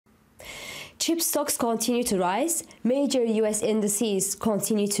Chip stocks continue to rise, major US indices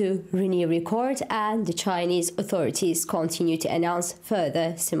continue to renew records, and the Chinese authorities continue to announce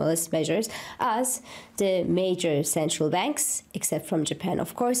further stimulus measures as the major central banks, except from Japan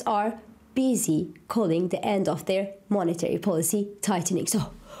of course, are busy calling the end of their monetary policy tightening.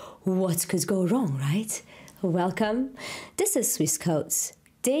 So what could go wrong, right? Welcome. This is Swissquote's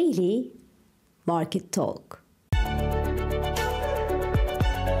daily market talk.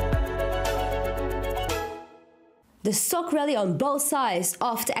 The stock rally on both sides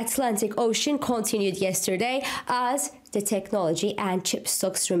of the Atlantic Ocean continued yesterday as the technology and chip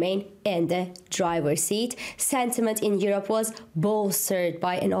stocks remain in the driver's seat. Sentiment in Europe was bolstered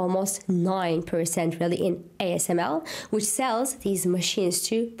by an almost 9% rally in ASML, which sells these machines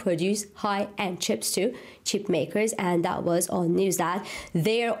to produce high-end chips to chip makers, and that was on news that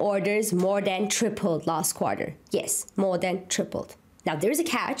their orders more than tripled last quarter. Yes, more than tripled. Now, there's a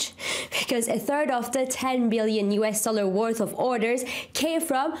catch, because a third of the $10 billion worth of orders came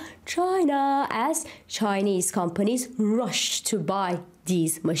from China, as Chinese companies rushed to buy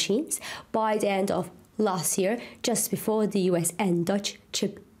these machines by the end of last year, just before the US and Dutch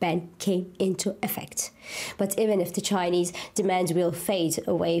chip ban came into effect. But even if the Chinese demand will fade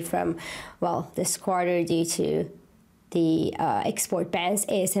away from, well, this quarter due to the export bans,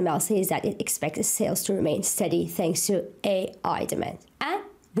 ASML says that it expects sales to remain steady thanks to AI demand. And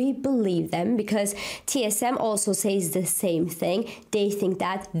we believe them, because TSM also says the same thing. They think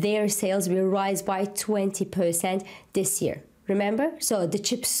that their sales will rise by 20% this year. Remember? So the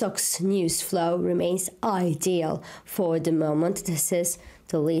chip stocks news flow remains ideal for the moment. This is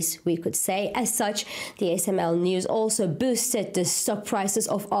the least we could say. As such, the ASML news also boosted the stock prices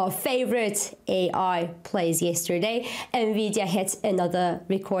of our favorite AI plays yesterday. Nvidia hit another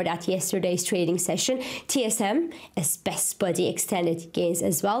record at yesterday's trading session. TSM, as best buddy, extended gains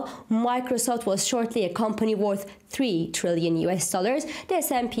as well. Microsoft was shortly a company worth $3 trillion. The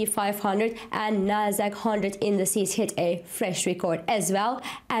S&P 500 and Nasdaq 100 indices hit a fresh record as well.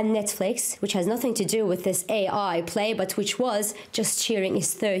 And Netflix, which has nothing to do with this AI play, but which was just cheering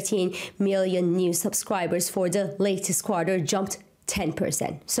its 13 million new subscribers for the latest quarter, jumped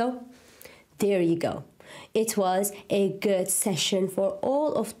 10%. So there you go. It was a good session for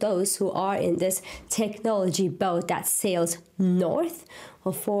all of those who are in this technology boat that sails north.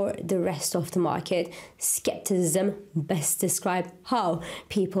 Or for the rest of the market, skepticism best described how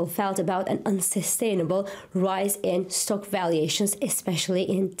people felt about an unsustainable rise in stock valuations, especially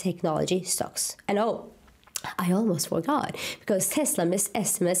in technology stocks. And I almost forgot, because Tesla missed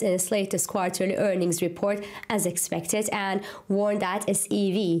estimates in its latest quarterly earnings report as expected and warned that its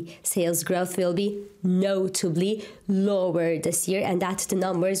EV sales growth will be notably lower this year, and that the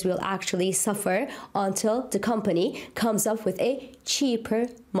numbers will actually suffer until the company comes up with a cheaper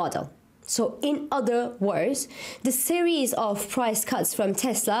model. So in other words, the series of price cuts from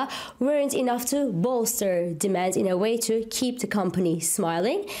Tesla weren't enough to bolster demand in a way to keep the company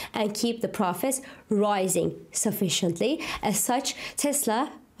smiling and keep the profits rising sufficiently. As such,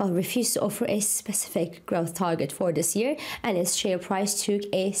 Tesla refused to offer a specific growth target for this year, and its share price took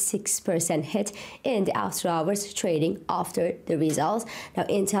a 6% hit in the after hours trading after the results. Now,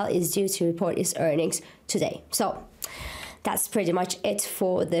 Intel is due to report its earnings today. So that's pretty much it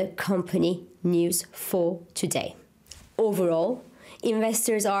for the company news for today. Overall,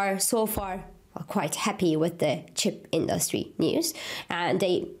 investors are so far quite happy with the chip industry news, and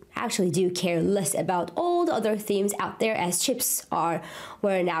they actually do care less about all the other themes out there, as chips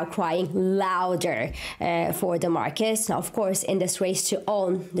were now crying louder for the markets. Now, of course, in this race to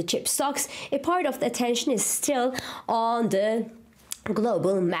own the chip stocks, a part of the attention is still on the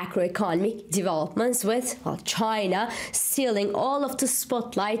global macroeconomic developments, with China stealing all of the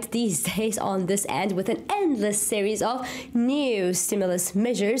spotlight these days on this end, with an endless series of new stimulus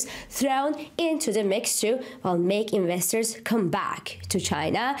measures thrown into the mix to make investors come back to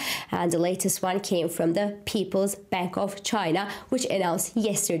China. And the latest one came from the People's Bank of China, which announced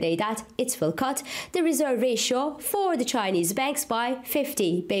yesterday that it will cut the reserve ratio for the Chinese banks by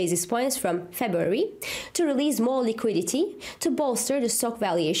 50 basis points from February to release more liquidity to bolster the stock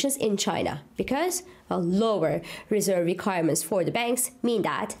valuations in China, because lower reserve requirements for the banks mean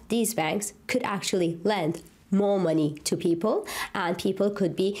that these banks could actually lend more money to people, and people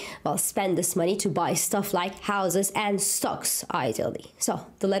could spend this money to buy stuff like houses and stocks ideally. So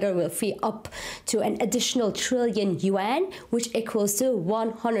the latter will free up to an additional trillion yuan, which equals to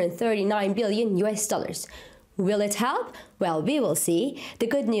 $139 billion. Will it help? Well, we will see. The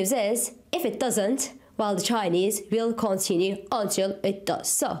good news is, if it doesn't, while the Chinese will continue until it does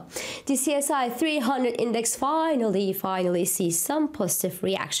so. The CSI 300 index finally sees some positive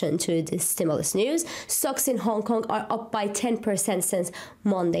reaction to the stimulus news. Stocks in Hong Kong are up by 10% since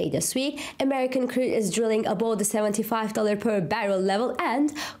Monday this week. American crude is drilling above the $75 per barrel level,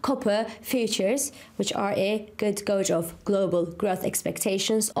 and copper futures, which are a good gauge of global growth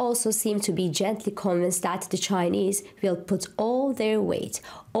expectations, also seem to be gently convinced that the Chinese will put all their weight,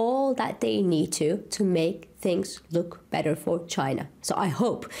 all that they need to make things look better for China. So I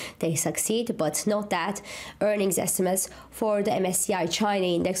hope they succeed, but note that earnings estimates for the MSCI China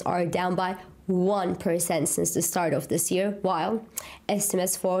index are down by 1% since the start of this year, while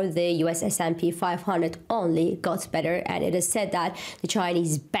estimates for the US S&P 500 only got better, and it is said that the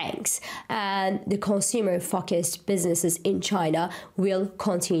Chinese banks and the consumer-focused businesses in China will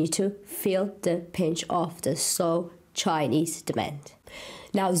continue to feel the pinch of the slow Chinese demand.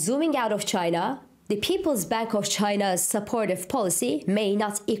 Now, zooming out of China, the People's Bank of China's supportive policy may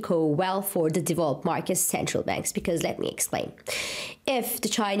not echo well for the developed markets' central banks, because let me explain. If the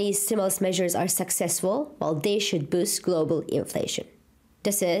Chinese stimulus measures are successful, well, they should boost global inflation.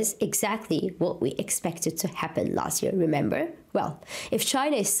 This is exactly what we expected to happen last year, remember? Well, if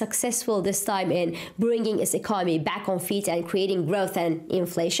China is successful this time in bringing its economy back on feet and creating growth and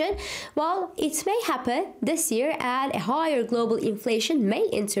inflation, well, it may happen this year, and a higher global inflation may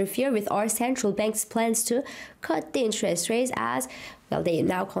interfere with our central bank's plans to cut the interest rates, as well, they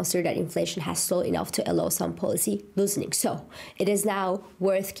now consider that inflation has slowed enough to allow some policy loosening. So it is now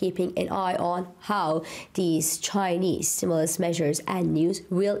worth keeping an eye on how these Chinese stimulus measures and news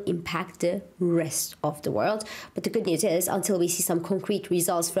will impact the rest of the world. But the good news is, until we see some concrete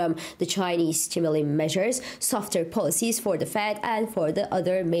results from the Chinese stimuli measures, softer policies for the Fed and for the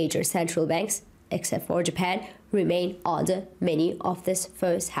other major central banks, except for Japan, remain on the menu of this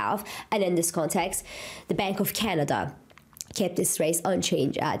first half. And in this context, the Bank of Canada kept its rates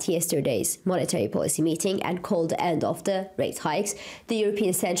unchanged at yesterday's monetary policy meeting and called the end of the rate hikes. The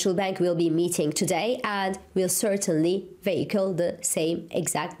European Central Bank will be meeting today and will certainly vehicle the same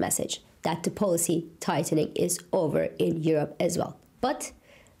exact message, that the policy tightening is over in Europe as well. But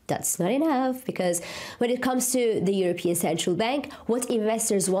that's not enough, because when it comes to the European Central Bank, what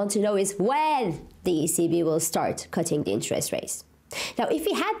investors want to know is when the ECB will start cutting the interest rates. Now, if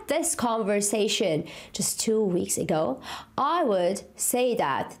we had this conversation just 2 weeks ago, I would say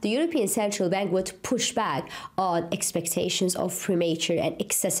that the European Central Bank would push back on expectations of premature and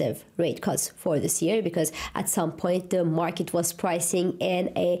excessive rate cuts for this year, because at some point the market was pricing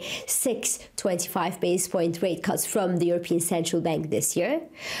in a 625 basis point rate cuts from the European Central Bank this year.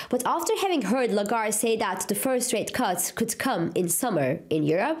 But after having heard Lagarde say that the first rate cuts could come in summer in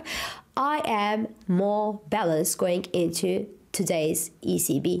Europe, I am more balanced going into today's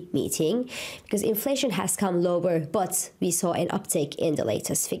ECB meeting, because inflation has come lower, but we saw an uptick in the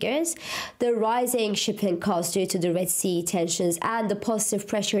latest figures. The rising shipping costs due to the Red Sea tensions and the positive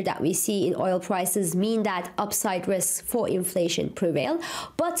pressure that we see in oil prices mean that upside risks for inflation prevail.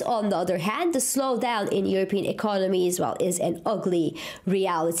 But on the other hand, the slowdown in European economies, well, is an ugly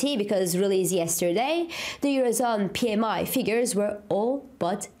reality, because released yesterday, the Eurozone PMI figures were all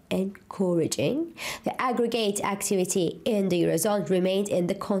but encouraging. The aggregate activity in the Eurozone remained in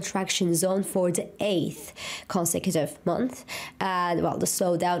the contraction zone for the 8th consecutive month. And well, the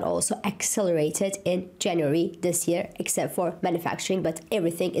slowdown also accelerated in January this year, except for manufacturing, but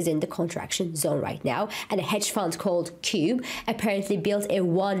everything is in the contraction zone right now. And a hedge fund called Cube apparently built a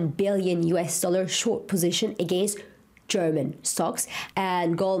 $1 billion short position against German stocks,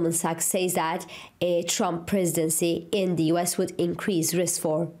 and Goldman Sachs says that a Trump presidency in the US would increase risk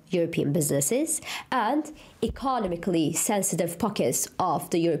for European businesses, and economically sensitive pockets of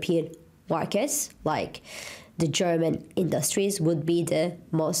the European markets, like the German industries, would be the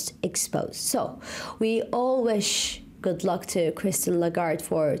most exposed. So we all wish good luck to Christine Lagarde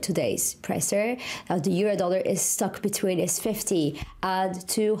for today's presser. Now, the euro-dollar is stuck between its 50 and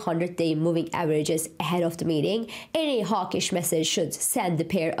 200-day moving averages ahead of the meeting. Any hawkish message should send the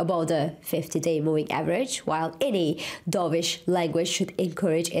pair above the 50-day moving average, while any dovish language should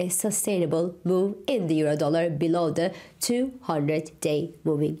encourage a sustainable move in the euro-dollar below the 200-day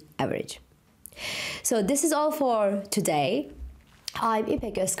moving average. So this is all for today. I'm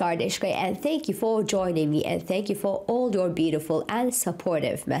İpek Özkardeşkaya, and thank you for joining me, and thank you for all your beautiful and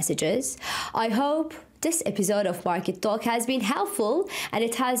supportive messages. I hope this episode of Market Talk has been helpful and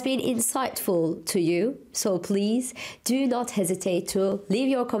it has been insightful to you. So please do not hesitate to leave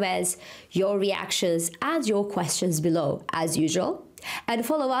your comments, your reactions, and your questions below as usual. And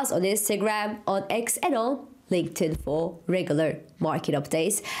follow us on Instagram, on X, and on LinkedIn for regular market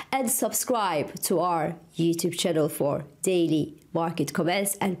updates, and subscribe to our YouTube channel for daily market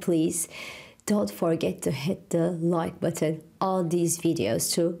comments. And please don't forget to hit the like button on these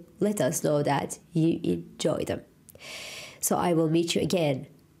videos to let us know that you enjoy them. So I will meet you again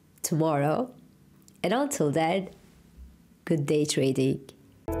tomorrow. And until then, good day trading.